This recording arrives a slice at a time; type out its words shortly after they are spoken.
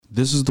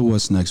This is the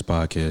What's Next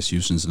podcast,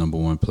 Houston's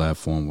 #1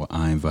 platform where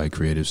I invite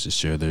creatives to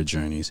share their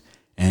journeys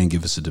and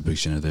give us a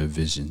depiction of their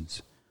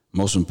visions.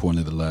 Most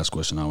importantly, the last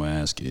question I will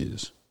ask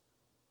is,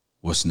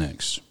 what's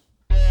next?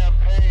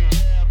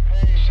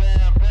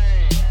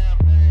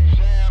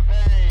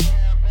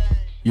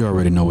 You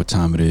already know what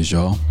time it is,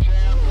 y'all.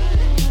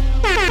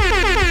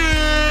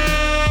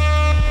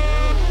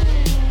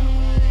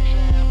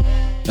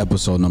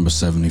 Episode number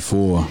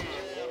 74.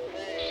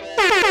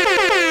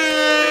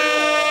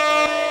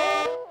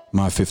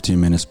 My 15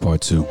 minutes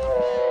part 2.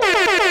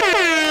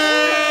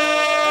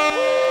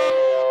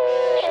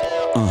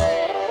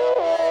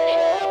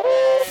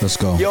 Let's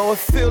go. Yo, it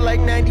feel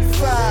like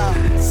 95.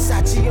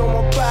 Sachi on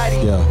my body.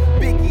 Yeah.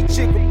 Biggie,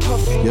 chicken,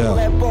 puffy. Yeah.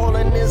 That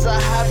ballin' is a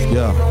hobby.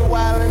 Yeah. I'm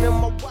wildin' in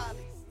my wallet.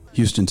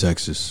 Houston,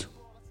 Texas.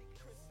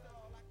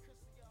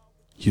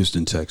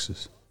 Houston,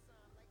 Texas.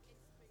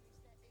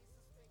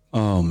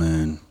 Oh,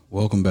 man.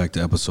 Welcome back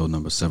to episode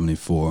number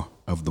 74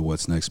 of the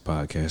What's Next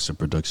podcast, a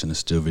production of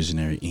Still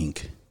Visionary,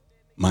 Inc.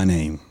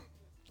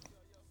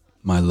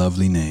 My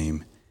lovely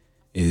name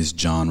is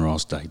John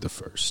Ross Dyke I.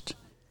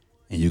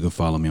 And you can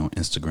follow me on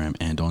Instagram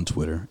and on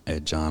Twitter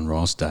at John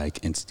Ross Dyke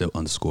and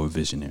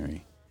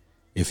still_visionary.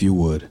 If you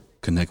would,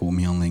 connect with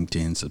me on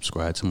LinkedIn,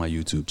 subscribe to my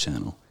YouTube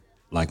channel,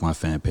 like my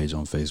fan page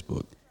on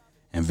Facebook,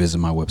 and visit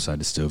my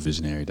website at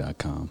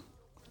stillvisionary.com.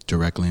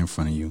 Directly in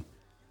front of you,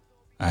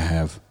 I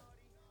have,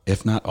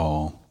 if not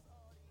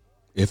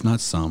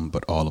some,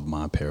 but all of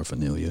my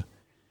paraphernalia.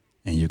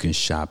 And you can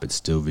shop at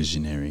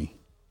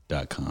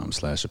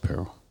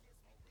stillvisionary.com/apparel.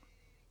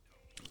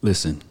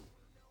 Listen,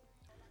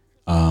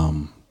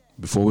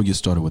 before we get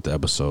started with the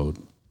episode,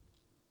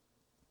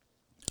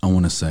 I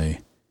want to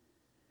say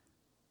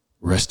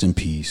rest in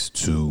peace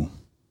to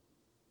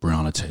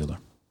Breonna Taylor.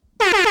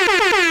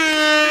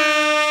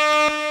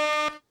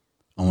 I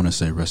want to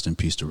say rest in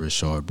peace to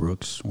Rayshard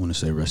Brooks. I want to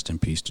say rest in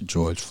peace to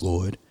George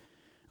Floyd.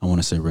 I want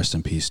to say rest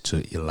in peace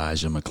to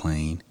Elijah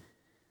McClain.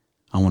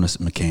 I want to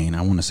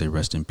say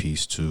rest in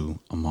peace to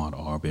Ahmaud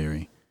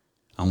Arbery.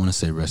 I want to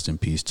say rest in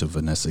peace to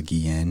Vanessa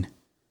Guillen.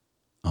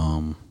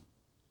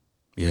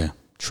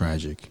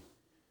 Tragic.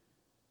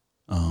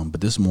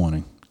 But this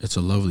morning, it's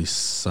a lovely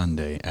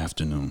Sunday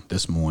afternoon.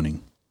 This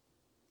morning,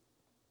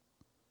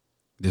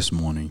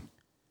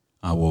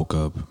 I woke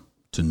up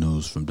to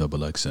news from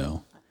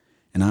XXL.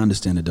 And I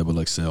understand that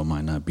XXL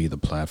might not be the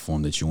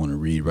platform that you want to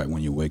read right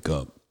when you wake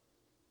up.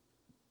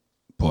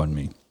 Pardon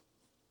me.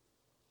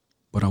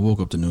 But I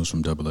woke up to news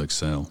from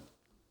XXL.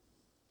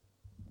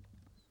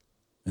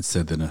 It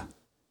said that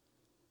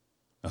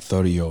a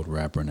 30-year-old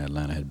rapper in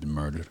Atlanta had been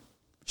murdered,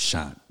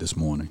 shot this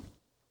morning.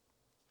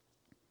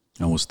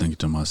 I was thinking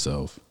to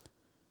myself,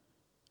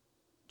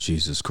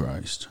 Jesus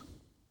Christ.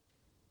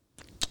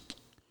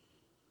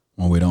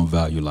 When we don't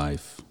value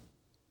life,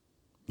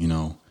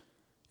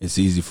 it's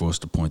easy for us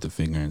to point the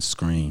finger and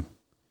scream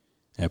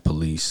at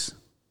police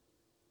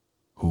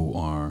who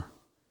are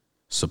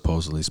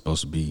supposedly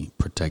supposed to be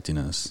protecting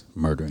us,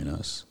 murdering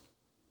us.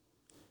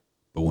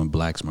 But when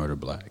blacks murder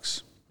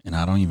blacks, and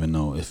I don't even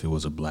know if it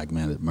was a black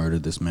man that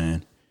murdered this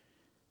man,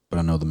 but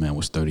I know the man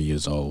was 30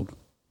 years old.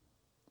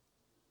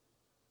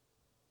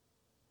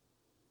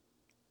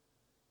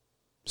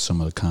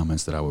 Some of the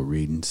comments that I was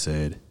reading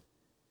said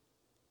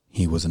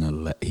he was a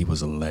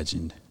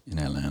legend in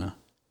Atlanta.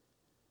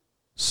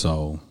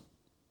 So,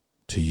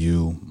 to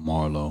you,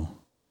 Marlo,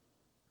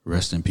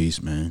 rest in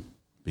peace, man,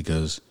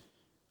 because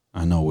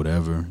I know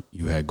whatever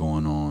you had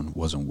going on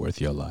wasn't worth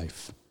your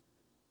life,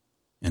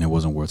 and it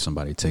wasn't worth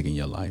somebody taking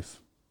your life.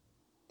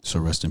 So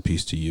rest in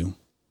peace to you.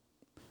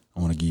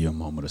 I want to give you a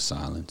moment of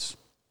silence.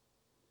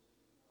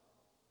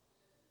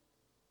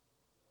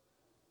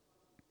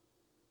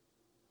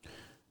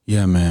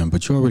 Yeah, man,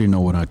 but you already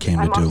know what I came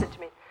to do.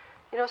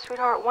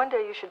 Sweetheart, one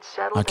day you should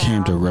settle I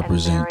came to down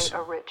represent and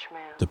marry a rich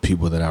man. the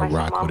people that I My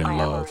rock mom, with I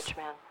and am a love. rich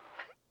man.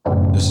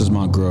 This is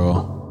my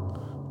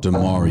girl,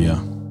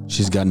 Demaria.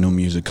 She's got new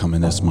music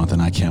coming this month,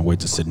 and I can't wait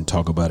to sit and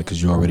talk about it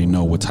because you already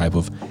know what type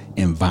of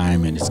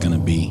environment it's going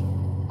to be.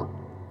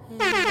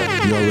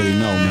 You already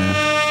know,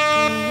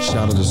 man.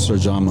 Shout out to Sir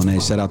John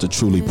Monet. Shout out to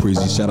Truly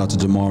Preezy. Shout out to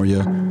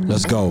Demaria.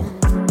 Let's go.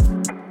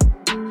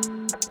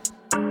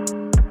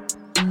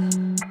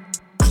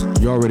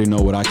 You already know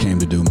what I came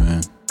to do,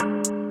 man.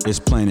 It's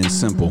plain and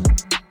simple.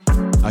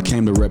 I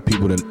came to rep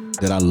people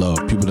that I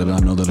love, people that I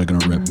know that are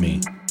going to rep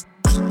me.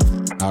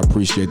 I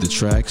appreciate the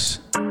tracks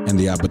and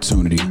the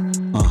opportunity.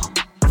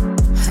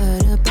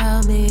 Heard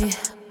about me,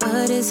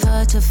 but it's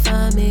hard to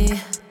find me.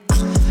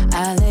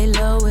 I lay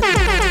low with my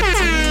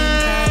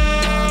team,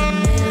 riding on a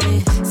milli.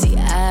 See,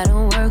 I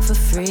don't work for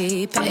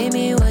free. Pay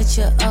me what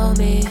you owe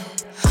me.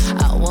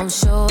 I won't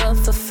show up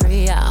for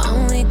free. I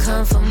only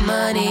come for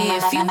money.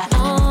 If you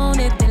want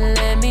it, then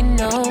let me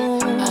know.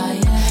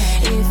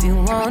 If you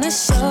wanna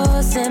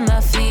show, send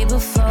my fee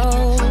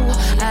before.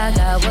 I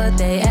got what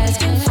they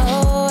asking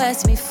for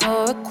ask me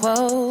for a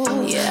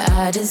quote. Yeah,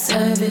 I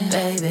deserve it,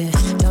 baby.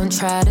 Don't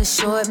try to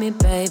short me,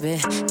 baby.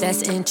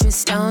 That's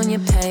interest on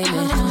your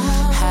payment.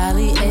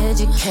 Highly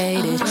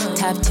educated,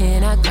 top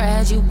 10, I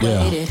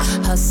graduated.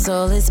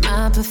 Hustle is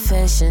my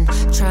profession.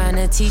 Trying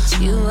to teach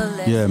you a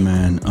lesson. Yeah,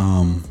 man.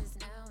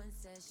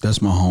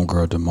 That's my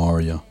homegirl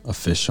Demaria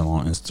official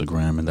on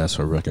Instagram, and that's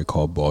her record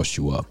called "Boss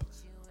You Up,"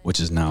 which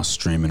is now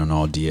streaming on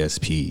all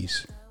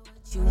DSPs.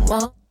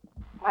 My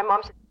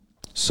mom said.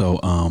 So,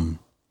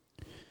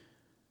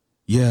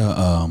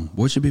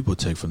 what should people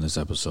take from this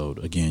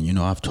episode? Again, you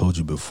know, I've told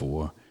you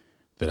before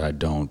that I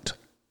don't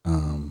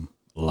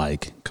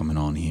like coming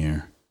on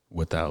here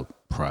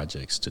without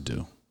projects to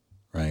do,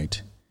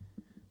 right?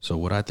 So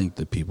what I think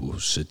that people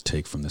should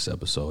take from this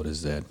episode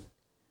is that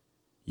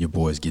your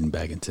boy's getting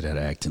back into that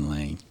acting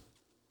lane,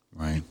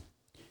 right?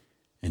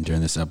 And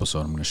during this episode,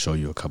 I'm going to show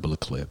you a couple of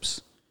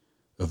clips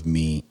of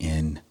me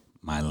in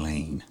my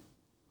lane,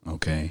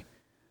 okay?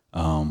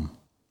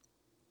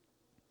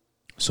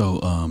 So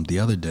the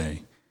other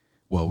day,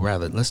 well,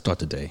 rather, let's start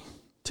today.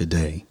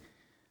 Today,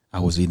 I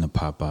was eating a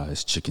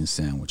Popeye's chicken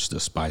sandwich, the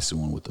spicy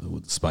one with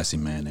the spicy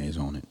mayonnaise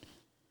on it.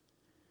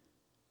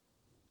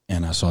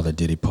 And I saw that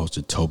Diddy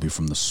posted Toby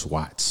from the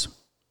SWATs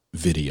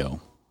video.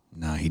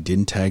 Now, he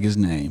didn't tag his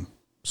name,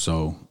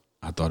 so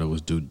I thought it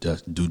was due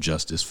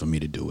justice for me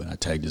to do it. I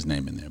tagged his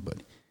name in there,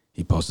 but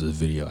he posted the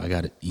video. I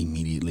got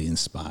immediately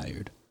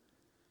inspired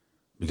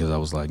because I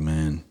was like,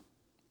 man,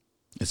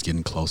 it's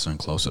getting closer and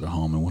closer to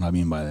home. And what I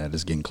mean by that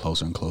is getting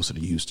closer and closer to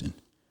Houston.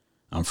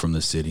 I'm from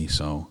the city,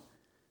 so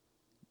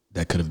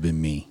that could have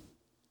been me.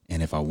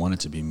 And if I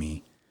wanted to be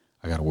me,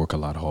 I got to work a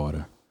lot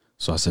harder.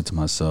 So I said to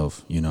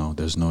myself, you know,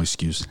 there's no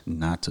excuse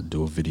not to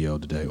do a video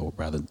today, or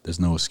rather, there's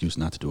no excuse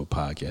not to do a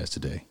podcast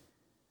today.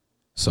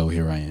 So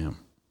here I am.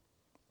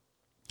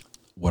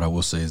 What I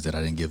will say is that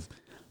I didn't give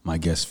my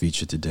guest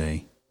feature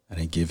today, I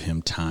didn't give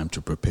him time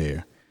to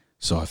prepare.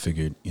 So I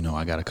figured, you know,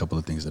 I got a couple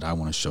of things that I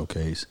want to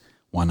showcase.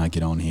 Why not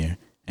get on here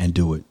and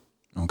do it?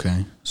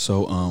 Okay.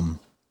 So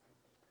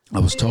I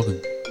was talking.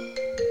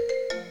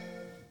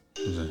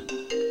 Who's that?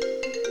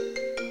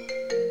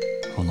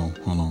 Hold on.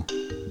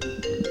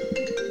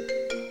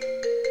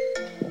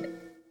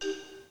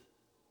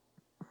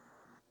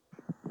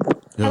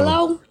 Yo.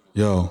 Hello?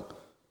 Yo.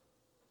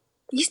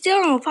 You still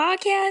on a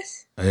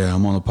podcast? Yeah,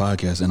 I'm on the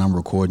podcast and I'm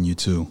recording you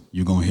too.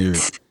 You gonna hear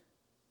it.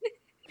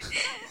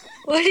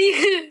 What do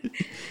you?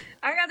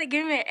 I gotta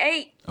give him an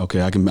 8.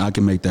 Okay, I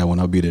can make that one.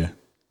 I'll be there.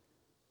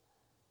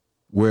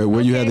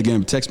 Where you have the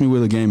game? Text me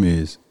where the game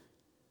is.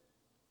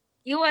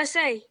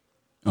 USA.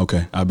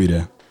 Okay, I'll be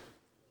there.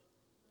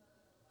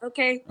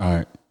 Okay. All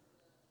right.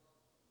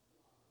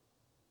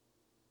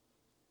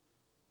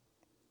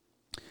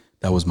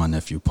 That was my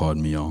nephew.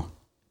 Pardon me, y'all.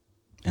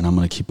 And I'm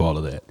gonna keep all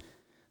of that.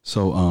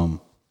 So,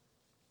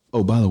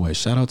 oh, by the way,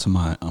 shout out to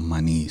my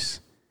niece,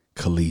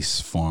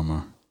 Khalees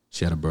Farmer.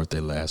 She had a birthday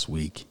last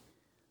week.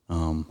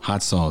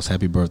 Hot sauce,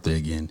 happy birthday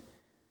again.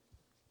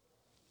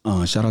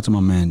 Shout out to my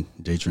man,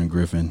 Datron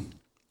Griffin.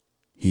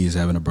 He's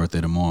having a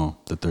birthday tomorrow,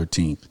 the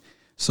 13th.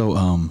 So,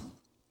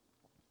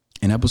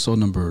 in episode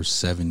number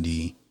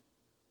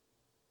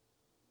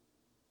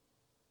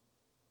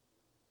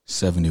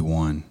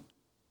 71,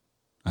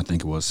 I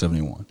think it was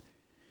 71,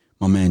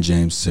 my man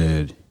James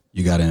said,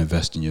 you got to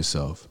invest in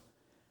yourself.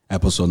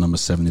 Episode number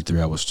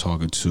 73, I was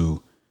talking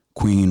to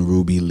Queen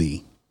Ruby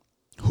Lee,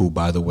 who,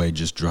 by the way,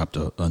 just dropped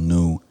a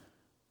new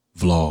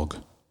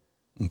vlog.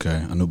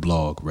 Okay, a new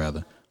blog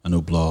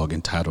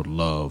entitled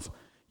Love.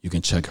 You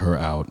can check her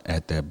out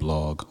at that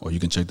blog, or you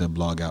can check that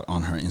blog out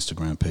on her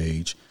Instagram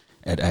page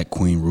at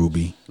Queen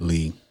Ruby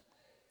Lee.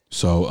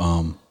 So,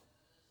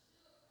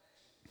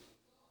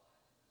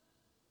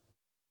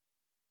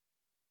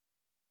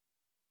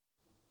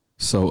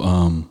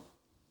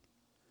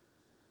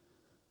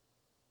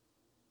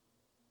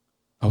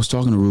 I was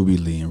talking to Ruby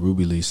Lee, and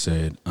Ruby Lee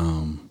said,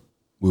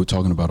 we were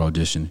talking about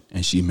audition,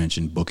 and she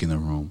mentioned booking the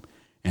room,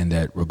 and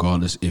that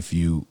regardless if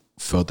you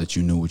felt that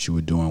you knew what you were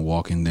doing,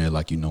 walk in there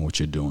like you know what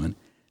you're doing,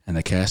 and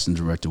the casting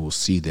director will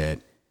see that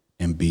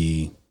and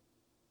be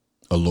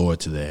allured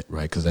to that,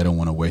 right? Because they don't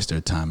want to waste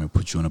their time and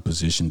put you in a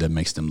position that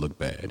makes them look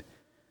bad.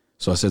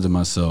 So I said to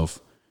myself,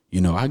 you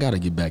know, I got to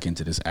get back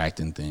into this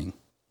acting thing,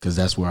 because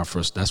that's where I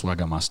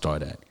got my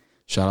start at.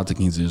 Shout out to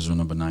Kings of Israel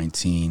number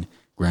 19,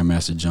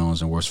 Grandmaster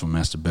Jones, and Worshipful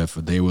Master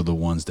Bedford. They were the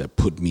ones that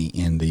put me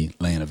in the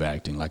lane of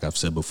acting, like I've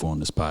said before on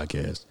this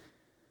podcast.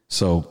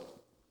 So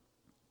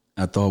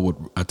I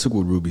took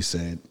what Ruby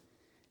said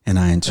and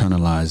I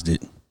internalized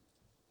it.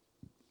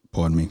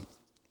 Pardon me.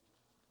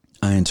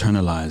 I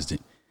internalized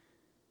it.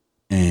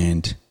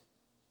 And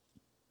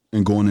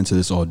going into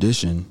this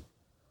audition,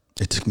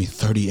 it took me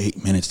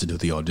 38 minutes to do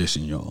the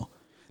audition, y'all.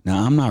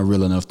 Now, I'm not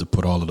real enough to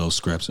put all of those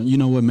scraps in. You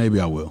know what?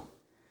 Maybe I will.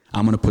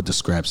 I'm going to put the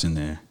scraps in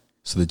there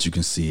so that you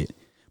can see it.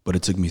 But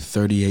it took me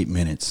 38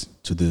 minutes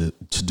to do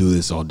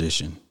this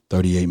audition.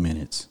 38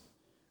 minutes,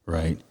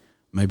 right?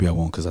 Maybe I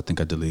won't, because I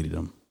think I deleted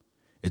them.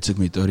 It took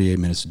me 38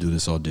 minutes to do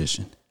this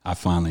audition. I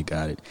finally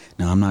got it.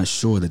 Now, I'm not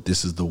sure that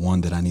this is the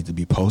one that I need to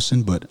be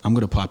posting, but I'm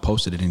going to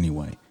post it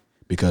anyway,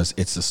 because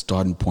it's a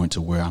starting point to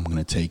where I'm going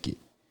to take it.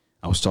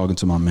 I was talking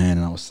to my man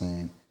and I was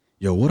saying,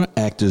 yo, what are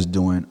actors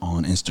doing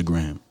on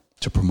Instagram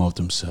to promote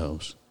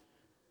themselves?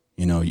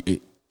 You know,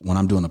 when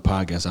I'm doing a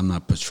podcast, I'm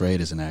not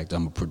portrayed as an actor.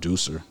 I'm a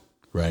producer,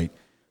 right?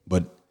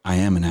 But I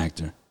am an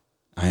actor.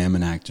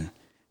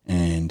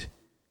 And,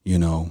 you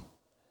know,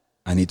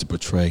 I need to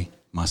portray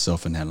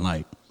myself in that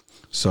light.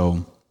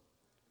 So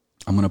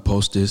I'm going to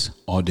post this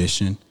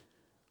audition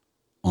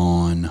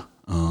on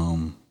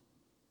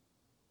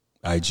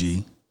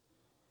IG,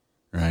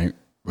 right?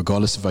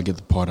 Regardless if I get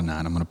the part or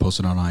not, I'm going to post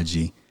it on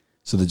IG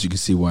so that you can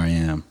see where I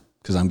am,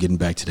 because I'm getting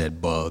back to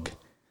that bug.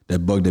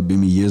 That bug that bit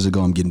me years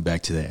ago, I'm getting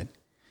back to that.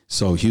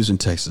 So Houston,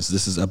 Texas,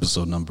 this is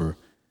episode number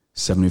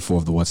 74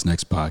 of the What's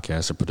Next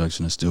podcast, a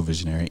production of Still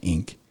Visionary,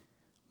 Inc.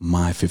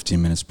 My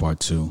 15 Minutes Part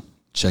 2.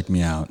 Check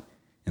me out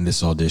in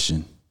this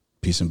audition.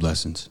 Peace and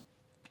blessings.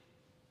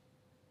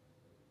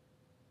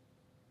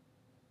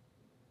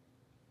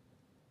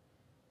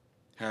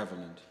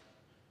 Haviland.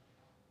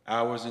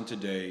 Hours into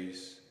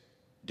days,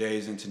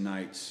 days into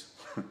nights.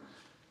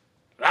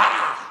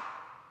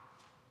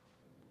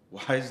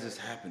 Why is this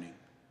happening?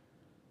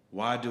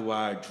 Why do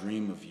I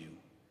dream of you?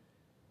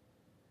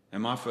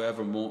 Am I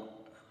forever doomed?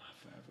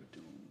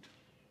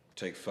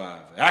 Take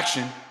 5.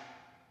 Action!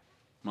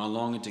 My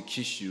longing to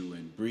kiss you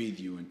and breathe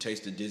you and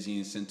taste the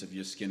dizzying scent of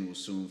your skin will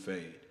soon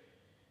fade.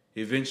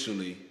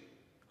 Eventually,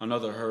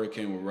 another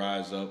hurricane will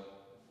rise up.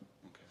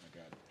 Okay, I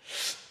got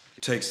it.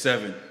 Take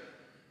 7.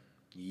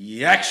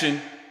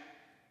 Action!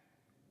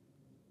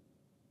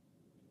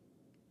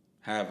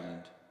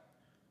 Haviland.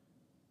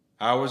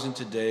 Hours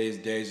into days,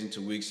 days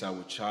into weeks, I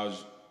will charge.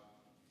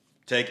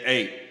 Take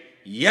 8.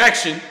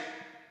 Action!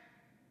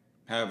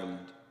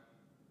 Haviland.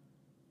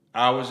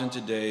 Hours into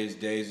days,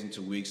 days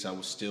into weeks, I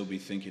will still be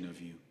thinking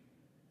of you.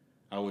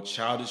 I will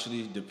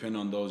childishly depend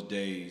on those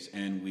days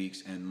and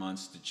weeks and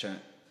months to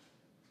chat.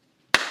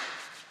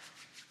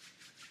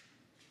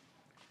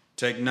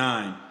 Take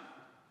 9.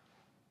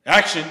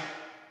 Action!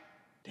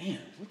 Damn,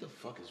 what the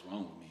fuck is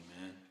wrong with me,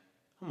 man?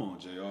 Come on,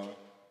 JR.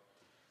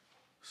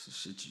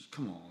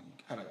 Come on,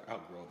 you gotta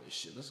outgrow this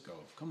shit. Let's go.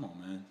 Come on,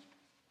 man.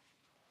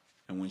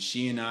 And when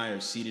she and I are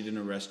seated in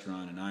a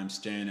restaurant and I'm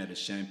staring at a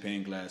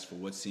champagne glass for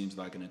what seems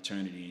like an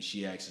eternity and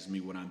she asks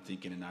me what I'm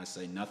thinking and I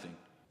say nothing.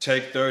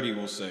 Take 30,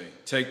 we'll say.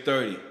 Take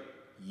 30.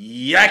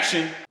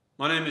 Action!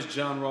 My name is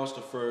John Ross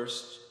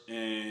I,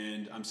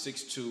 and I'm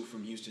 6'2"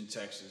 from Houston,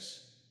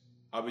 Texas.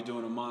 I'll be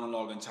doing a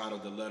monologue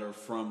entitled The Letter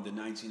from the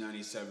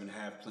 1997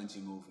 Have Plenty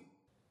movie.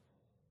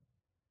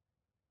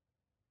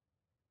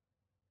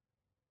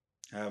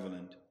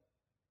 Haviland.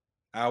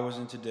 Hours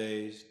into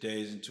days,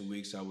 days into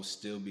weeks, I will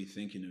still be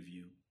thinking of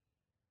you.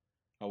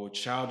 I will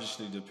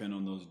childishly depend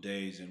on those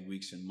days and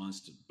weeks and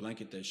months to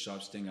blanket that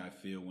sharp sting I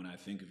feel when I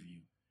think of you.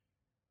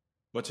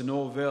 But to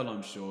no avail,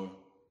 I'm sure.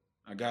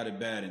 I got it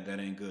bad and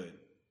that ain't good.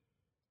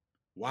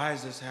 Why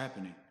is this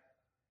happening?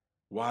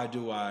 Why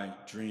do I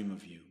dream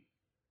of you?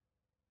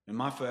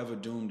 Am I forever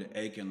doomed to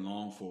ache and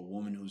long for a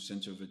woman whose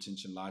center of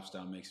attention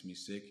lifestyle makes me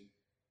sick?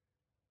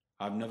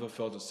 I've never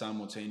felt a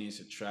simultaneous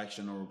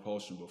attraction or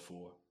repulsion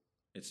before.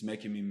 It's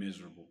making me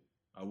miserable.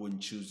 I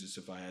wouldn't choose this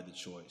if I had the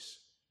choice.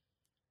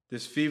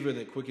 This fever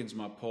that quickens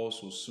my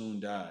pulse will soon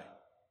die.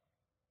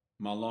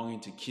 My longing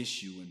to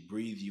kiss you and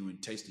breathe you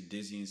and taste the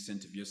dizzying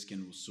scent of your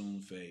skin will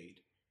soon fade.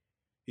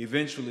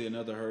 Eventually,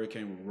 another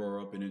hurricane will roar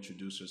up and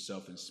introduce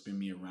herself and spin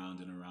me around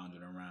and around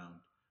and around.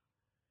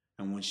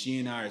 And when she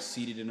and I are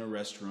seated in a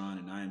restaurant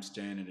and I am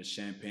staring at a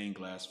champagne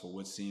glass for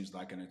what seems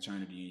like an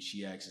eternity and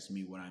she asks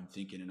me what I'm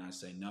thinking and I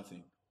say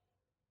nothing,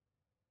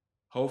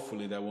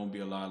 hopefully that won't be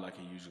a lie like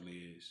it usually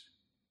is.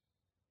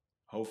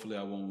 Hopefully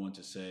I won't want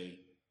to say,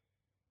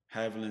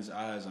 Haviland's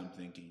eyes, I'm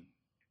thinking.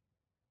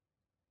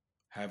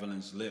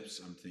 Haviland's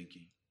lips, I'm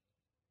thinking.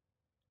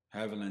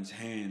 Haviland's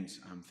hands,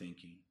 I'm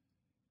thinking.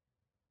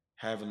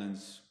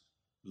 Haviland's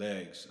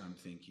legs, I'm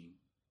thinking.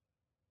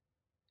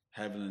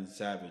 Haviland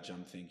Savage,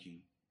 I'm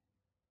thinking.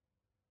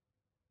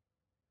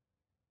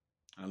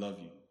 I love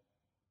you.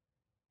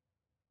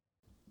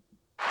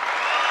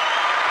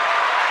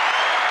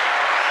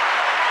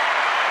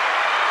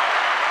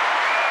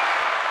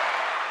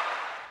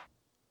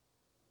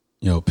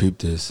 Yo, peep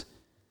this.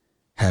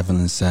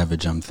 Haviland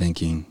Savage, I'm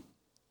thinking.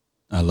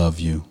 I love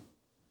you.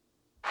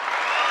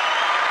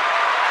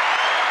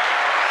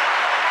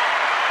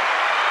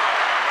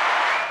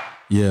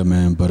 Yeah,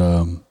 man, but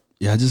I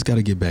just got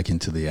to get back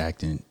into the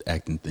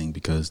acting thing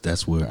because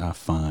that's where I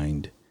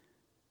find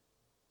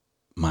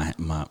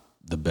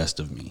the best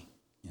of me.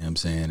 You know what I'm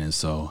saying? And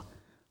so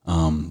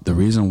the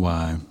reason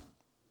why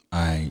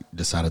I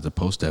decided to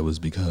post that was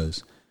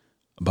because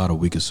about a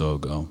week or so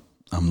ago,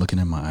 I'm looking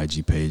at my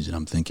IG page and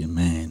I'm thinking,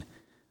 man,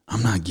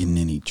 I'm not getting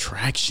any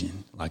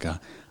traction. Like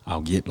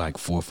I'll get like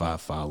 4 or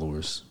 5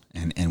 followers.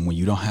 And when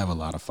you don't have a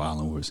lot of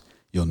followers,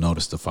 you'll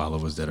notice the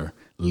followers that are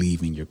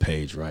leaving your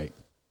page, right?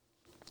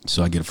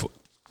 So I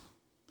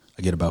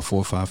get about 4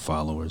 or 5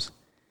 followers.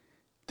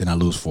 Then I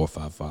lose 4 or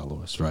 5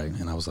 followers, right?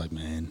 And I was like,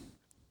 man,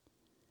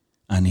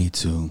 I need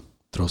to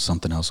throw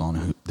something else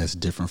on that's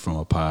different from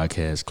a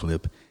podcast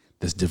clip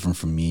that's different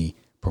from me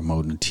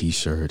promoting a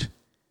t-shirt.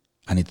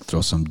 I need to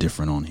throw something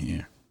different on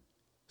here.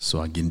 So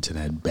I get into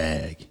that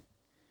bag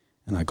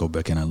and I go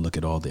back and I look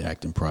at all the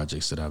acting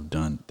projects that I've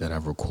done, that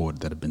I've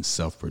recorded, that have been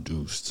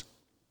self-produced.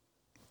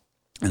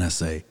 And I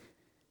say,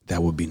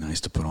 that would be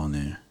nice to put on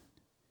there.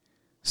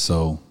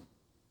 So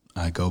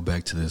I go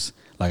back to this,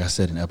 like I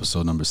said in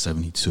episode number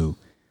 72,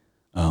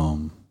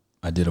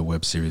 I did a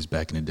web series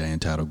back in the day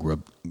entitled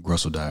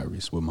Grussel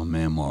Diaries with my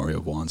man Mario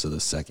Vonza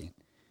II.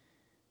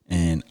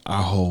 And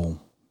our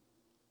whole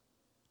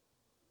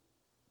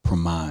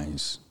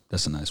premise,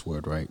 that's a nice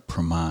word, right?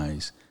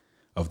 Premise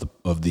of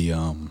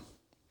the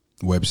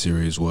web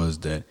series was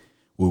that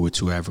we were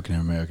two African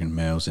American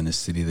males in a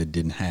city that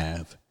didn't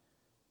have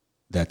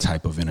that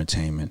type of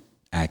entertainment,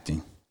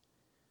 acting.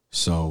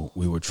 So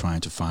we were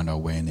trying to find our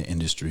way in the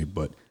industry,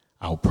 but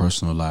our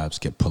personal lives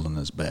kept pulling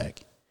us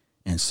back.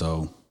 And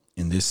so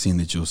in this scene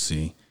that you'll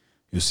see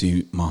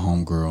my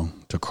homegirl,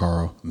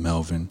 Takara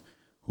Melvin,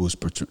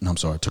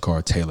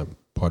 Takara Taylor,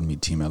 pardon me,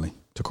 Team Ellie,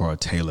 Takara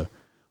Taylor,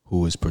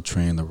 who is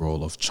portraying the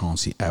role of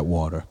Chauncey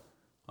Atwater,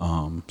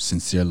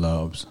 Sincere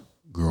Love's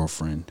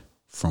girlfriend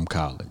from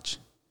college.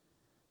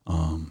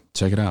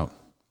 Check it out.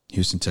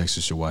 Houston,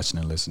 Texas, you're watching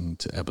and listening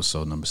to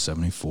episode number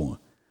 74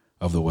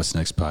 of the What's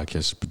Next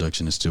podcast,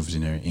 production of Still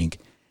Visionary Inc.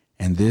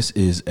 And this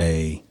is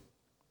a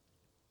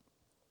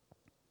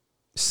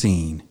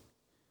scene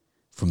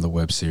from the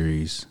web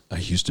series, a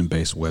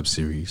Houston-based web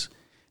series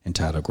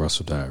entitled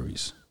Grussel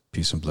Diaries.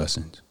 Peace and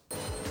blessings.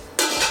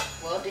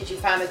 Well, did you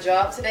find a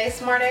job today,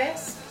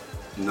 smartass?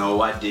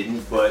 No, I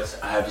didn't, but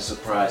I have a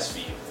surprise for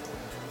you.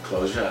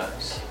 Close your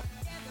eyes.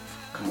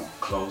 Come on,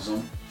 close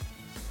them.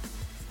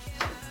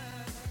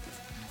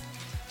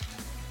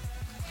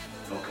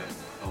 Okay.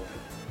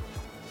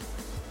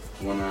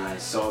 When I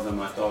saw them,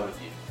 I thought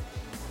of you.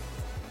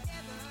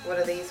 What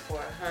are these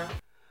for, huh?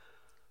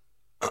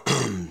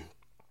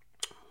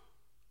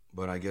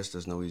 But I guess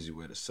there's no easy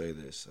way to say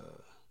this.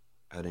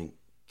 I didn't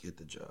get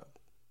the job.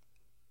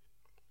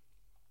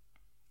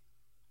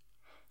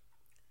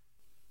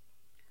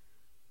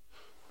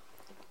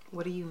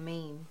 What do you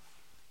mean?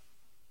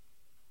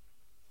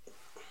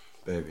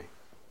 Baby,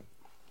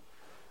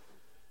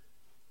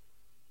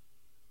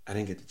 I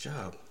didn't get the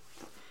job.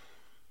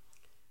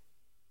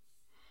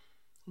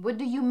 What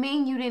do you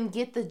mean you didn't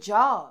get the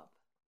job?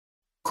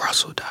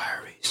 Grussel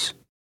Diaries.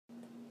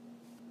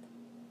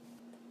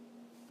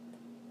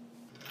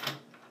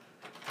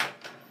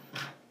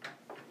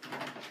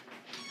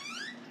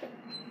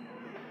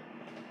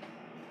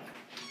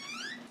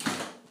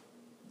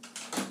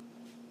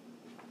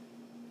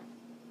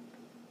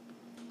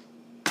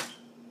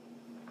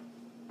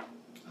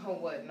 Oh,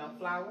 what? No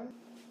flour?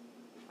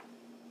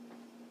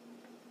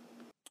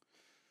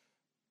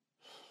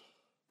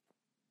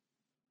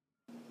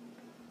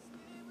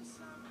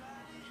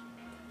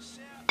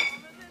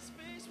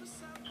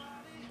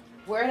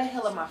 Where the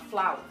hell are my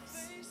flowers?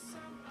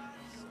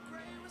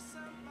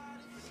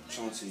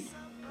 Chauncey,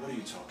 what are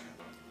you talking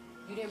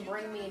about? You didn't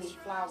bring me any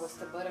flowers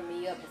to butter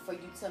me up before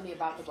you tell me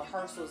about the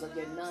rehearsals of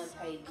your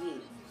non-paid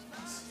gig.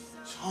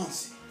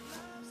 Chauncey,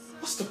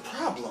 what's the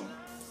problem?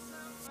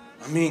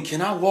 I mean,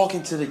 can I walk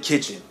into the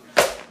kitchen,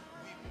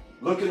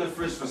 look in the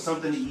fridge for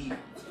something to eat,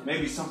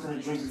 maybe something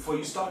to drink before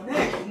you start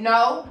nagging?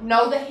 No,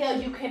 the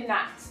hell you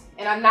cannot.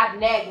 And I'm not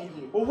nagging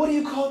you. Well, what do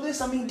you call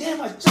this? I mean,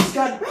 damn, I just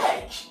got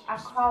back. I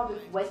called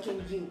it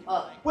waking you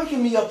up.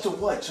 Waking me up to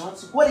what,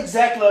 Chauncey? What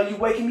exactly are you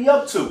waking me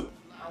up to?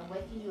 I'm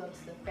waking you up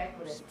to the fact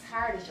that as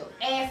tired as your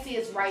ass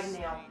is right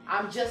now,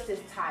 I'm just as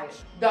tired.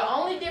 The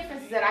only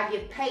difference is that I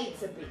get paid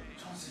to be.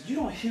 Chauncey, you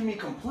don't hear me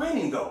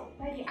complaining, though.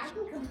 Baby, I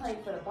can complain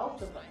for the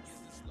both of us.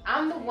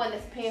 I'm the one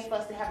that's paying for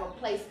us to have a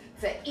place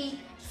to eat,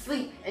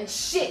 sleep, and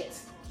shit.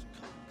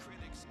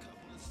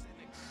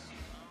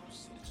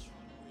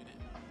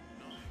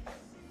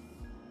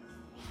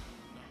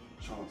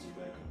 Chauncey,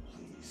 back up,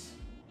 please.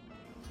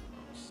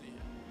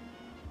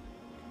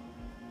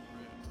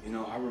 You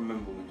know, I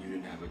remember when you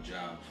didn't have a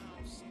job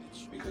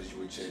because you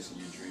were chasing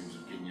your dreams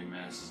of getting your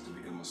master's to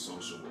become a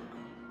social worker.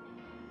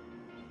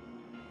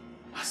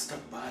 I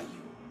stuck by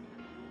you.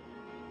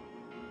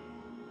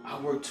 I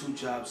worked 2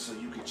 jobs so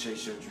you could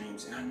chase your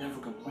dreams, and I never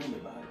complained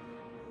about it.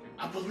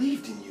 I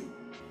believed in you.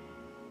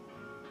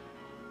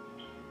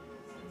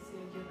 Sincere,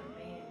 you're the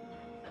man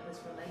of this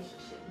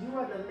relationship. You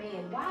are the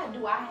man. Why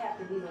do I have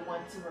to be the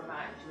one to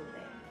remind you of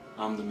that?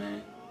 I'm the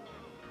man.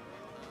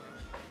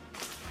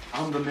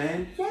 I'm the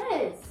man?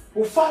 Yes.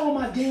 Well, follow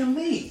my damn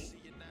lead.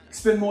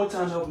 Spend more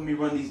time helping me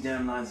run these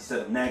damn lines instead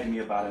of nagging me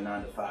about a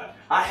 9 to 5.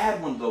 I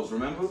had one of those,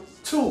 remember?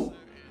 2.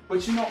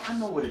 But you know, I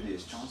know what it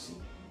is, Chauncey.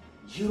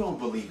 You don't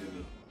believe in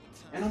me.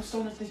 And I'm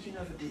starting to think you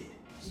never did.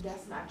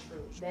 That's not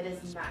true. That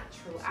is not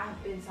true.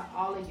 I've been to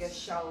all of your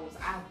shows.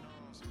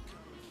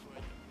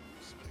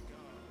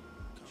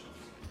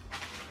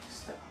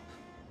 Stop.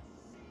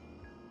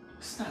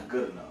 It's not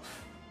good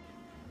enough.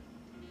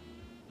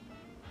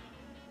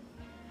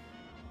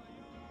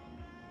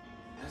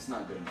 That's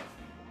not good enough.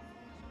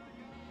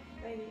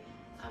 Baby,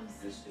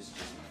 It's just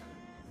not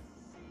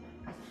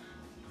good.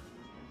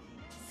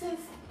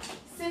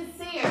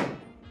 sincere.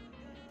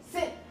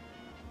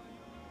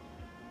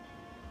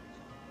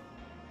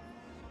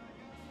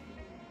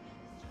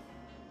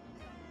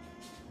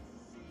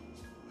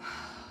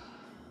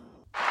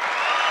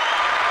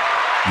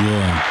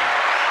 Yeah.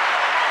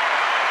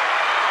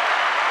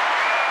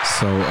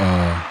 So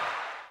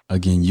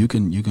again, you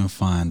can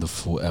find the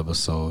full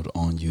episode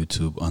on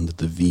YouTube under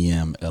the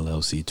VM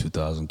LLC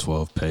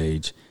 2012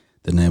 page.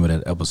 The name of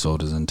that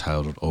episode is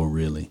entitled "Oh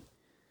Really."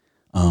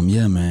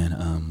 Yeah,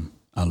 man.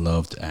 I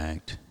love to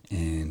act,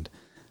 and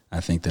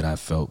I think that I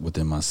felt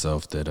within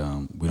myself that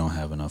we don't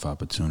have enough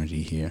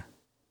opportunity here.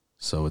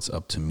 So it's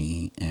up to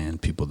me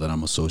and people that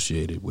I'm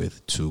associated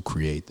with to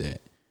create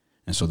that.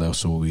 And so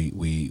that's what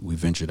we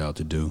ventured out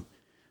to do.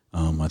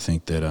 I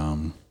think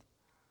that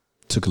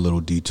took a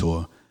little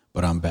detour,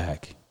 but I'm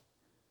back,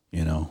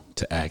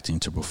 to acting,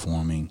 to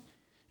performing,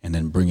 and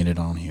then bringing it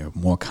on here.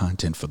 More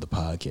content for the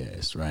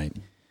podcast, right?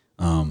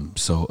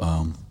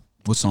 So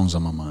what song's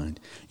on my mind?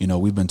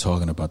 We've been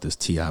talking about this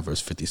T.I.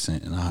 versus 50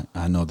 Cent, and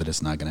I know that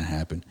it's not going to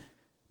happen.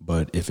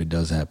 But if it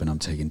does happen, I'm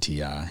taking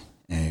T.I.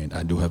 And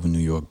I do have a New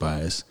York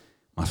bias.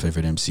 My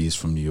favorite MC is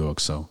from New York,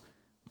 so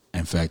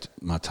in fact,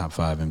 my top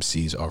 5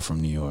 MCs are from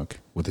New York,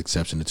 with the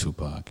exception of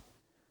Tupac.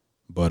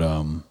 But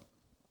I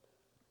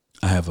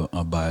have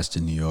a bias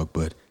to New York,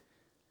 but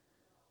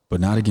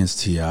not against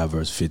T.I.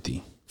 versus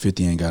 50.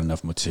 50 ain't got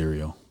enough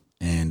material.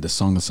 And the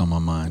song that's on my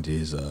mind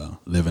is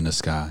Live in the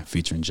Sky,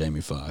 featuring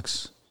Jamie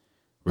Foxx.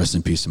 Rest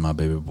in peace to my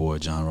baby boy,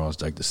 John Ross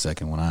Dyke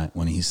II.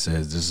 When he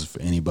says this is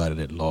for anybody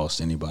that lost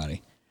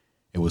anybody,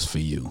 it was for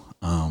you.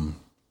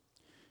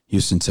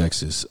 Houston,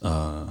 Texas,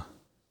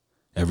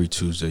 every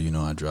Tuesday,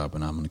 I drop,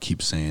 and I'm going to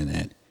keep saying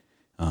that.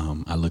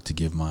 I look to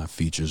give my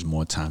features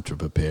more time to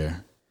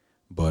prepare.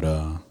 But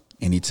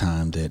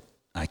anytime that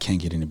I can't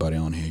get anybody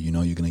on here, you're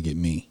going to get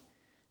me.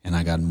 And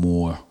I got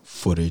more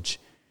footage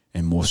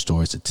and more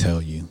stories to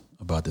tell you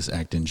about this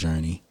acting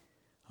journey.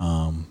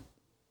 I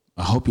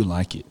hope you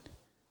like it,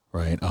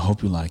 right? I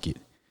hope you like it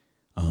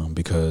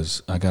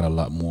because I got a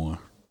lot more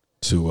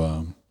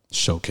to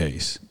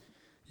showcase.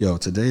 Yo,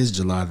 today is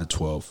July the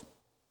 12th.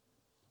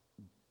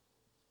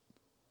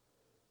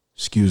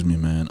 Excuse me,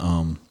 man.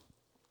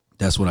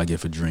 That's what I get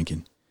for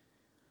drinking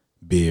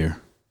beer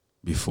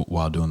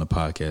while doing the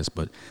podcast.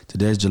 But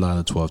today is July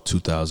the 12th,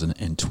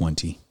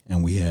 2020,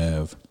 and we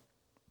have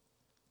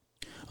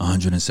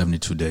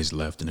 172 days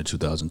left in the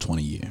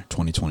 2020 year.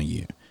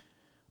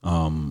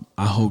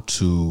 I hope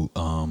to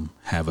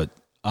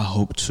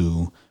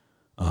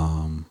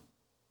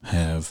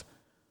have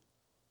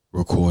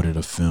recorded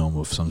a film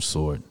of some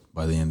sort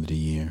by the end of the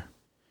year.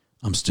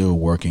 I'm still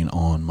working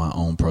on my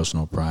own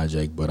personal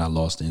project, but I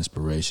lost the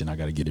inspiration. I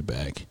got to get it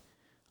back.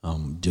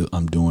 I'm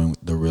doing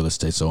the real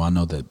estate, so I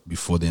know that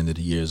before the end of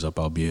the year is up,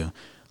 I'll be a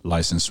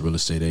licensed real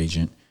estate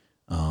agent.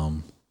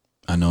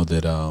 I know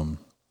that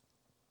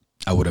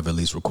I would have at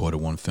least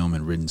recorded one film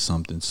and written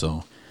something,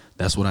 so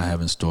that's what I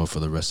have in store for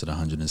the rest of the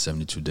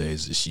 172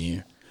 days this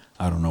year.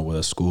 I don't know where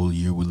the school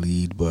year will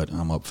lead, but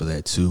I'm up for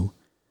that too.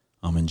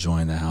 I'm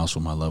enjoying the house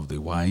with my lovely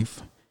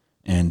wife,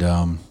 and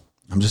I'm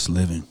just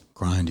living,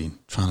 grinding,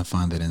 trying to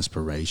find that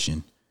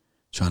inspiration,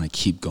 trying to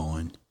keep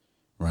going,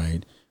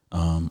 right?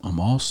 I'm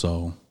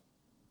also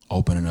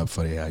opening up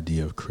for the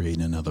idea of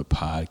creating another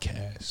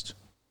podcast.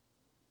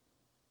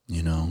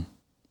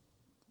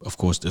 Of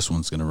course, this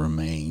one's going to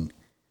remain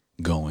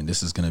going.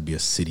 This is going to be a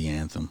city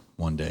anthem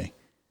one day.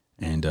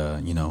 And,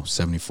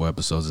 74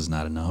 episodes is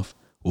not enough.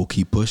 We'll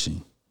keep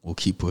pushing. I'll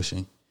keep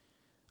pushing,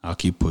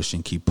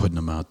 keep putting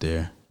them out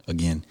there.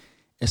 Again,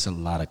 it's a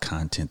lot of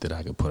content that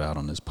I could put out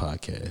on this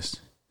podcast,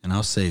 and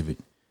I'll save it.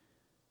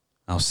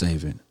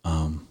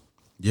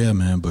 Yeah,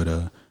 man,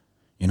 but,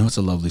 it's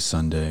a lovely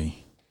Sunday.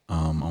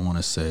 I want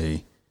to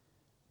say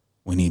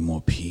we need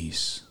more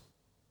peace,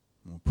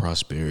 more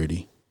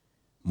prosperity,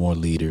 more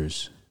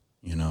leaders,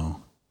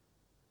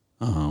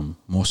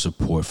 more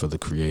support for the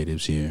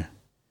creatives here.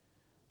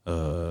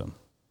 I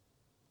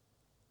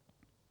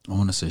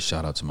want to say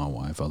shout out to my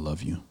wife. I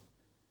love you.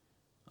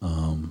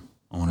 I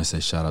want to say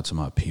shout out to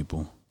my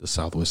people, the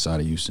southwest side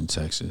of Houston,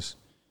 Texas.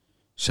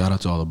 Shout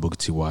out to all the Booker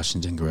T.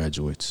 Washington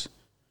graduates,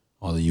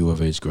 all the U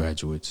of H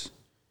graduates.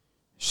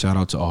 Shout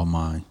out to all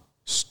my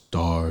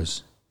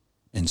stars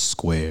and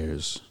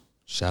squares.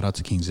 Shout out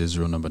to Kings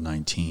Israel number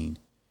 19.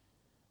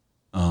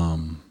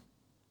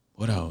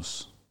 What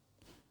else?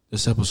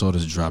 This episode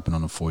is dropping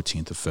on the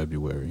 14th of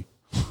February.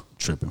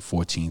 Tripping,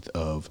 14th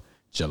of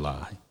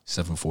July,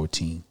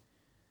 7/14.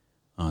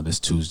 This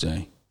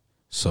Tuesday.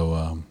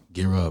 So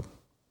gear up.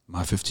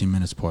 My 15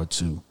 Minutes Part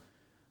 2.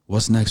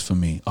 What's next for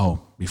me?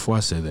 Oh, before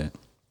I say that.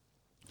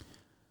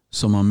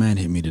 So my man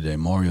hit me today.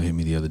 Mario hit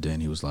me the other day,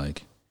 and he was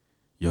like,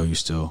 yo, you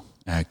still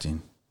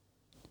acting?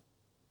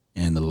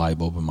 And the light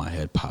bulb in my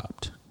head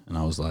popped. And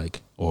I was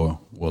like,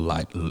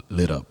 light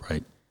lit up,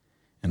 right?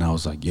 And I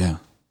was like, yeah.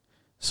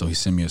 So he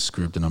sent me a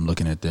script, and I'm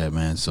looking at that,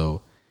 man.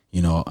 So,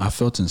 I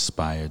felt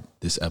inspired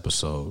this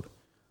episode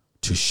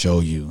to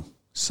show you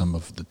some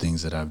of the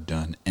things that I've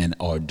done and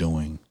are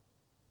doing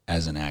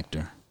as an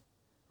actor,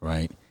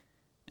 right?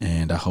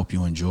 And I hope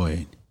you enjoy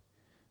it.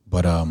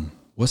 But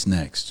what's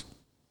next?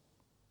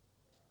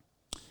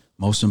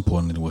 Most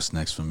importantly, what's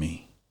next for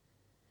me?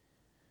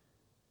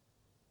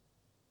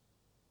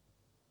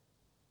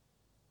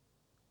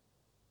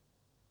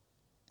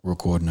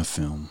 Recording a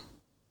film.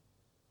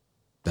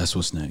 That's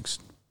what's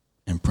next.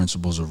 And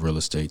Principles of Real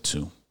Estate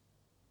 2.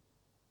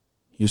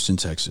 Houston,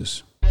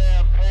 Texas.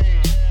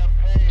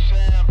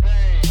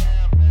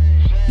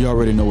 You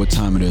already know what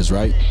time it is,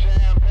 right?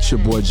 It's your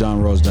boy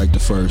John Rosdyke the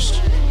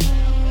First.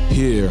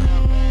 Here,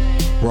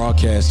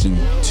 broadcasting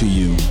to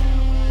you,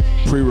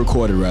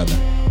 pre-recorded rather,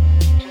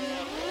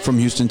 from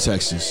Houston,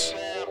 Texas.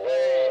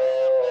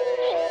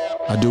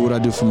 I do what I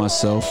do for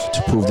myself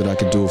to prove that I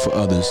can do it for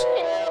others.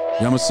 Yeah,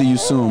 I'm gonna see you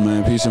soon,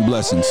 man. Peace and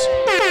blessings.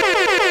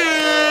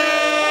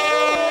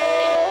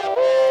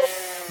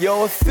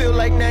 Yo, it feel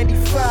like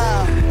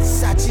 95.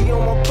 Sachi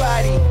on my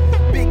body.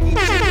 Biggie,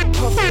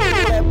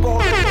 puffin' that ball.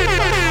 No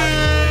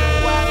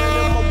wildin'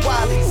 in my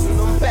wallies.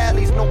 Them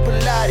valleys, no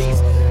Pilates.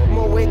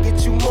 More weight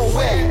get you more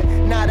wet.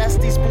 Nah, that's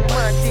these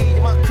Spumante.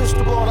 My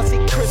crystal ball, I see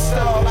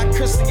crystal. I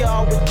crystal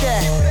y'all with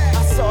that.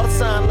 I saw the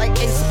sign like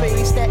ace of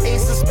spades. That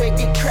ace of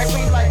spades get cracked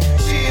me like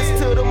cheers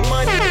to the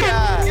money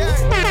guy.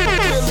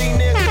 Really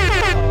nigga.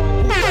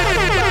 Who got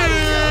a body?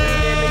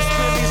 And they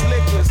spill these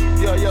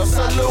liquors. Yo,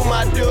 salute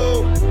my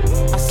dude.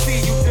 I see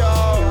you,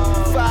 dog.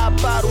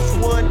 5 bottles,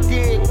 1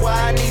 dick. Why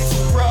I need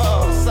 2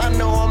 bras? I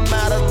know I'm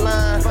out of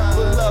line,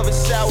 but love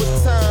is shower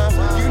time.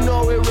 You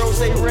know it rose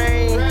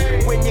rain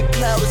when your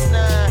cloud is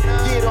 9.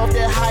 Get off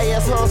that high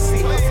ass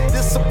hussy.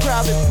 This a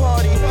private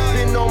party.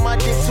 Been on my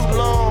dick too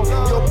long.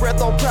 Your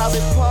breath on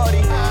private party.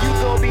 You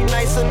gon' be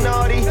nice and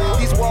naughty.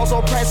 These walls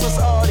on priceless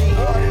Audi.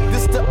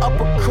 This the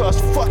upper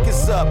crust. Fuck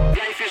is up.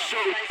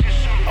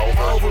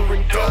 Over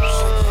and done.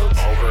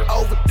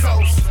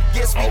 Overdose.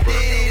 Yes, we did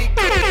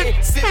it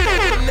again. Sitting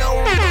with no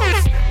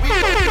remorse. We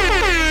gon'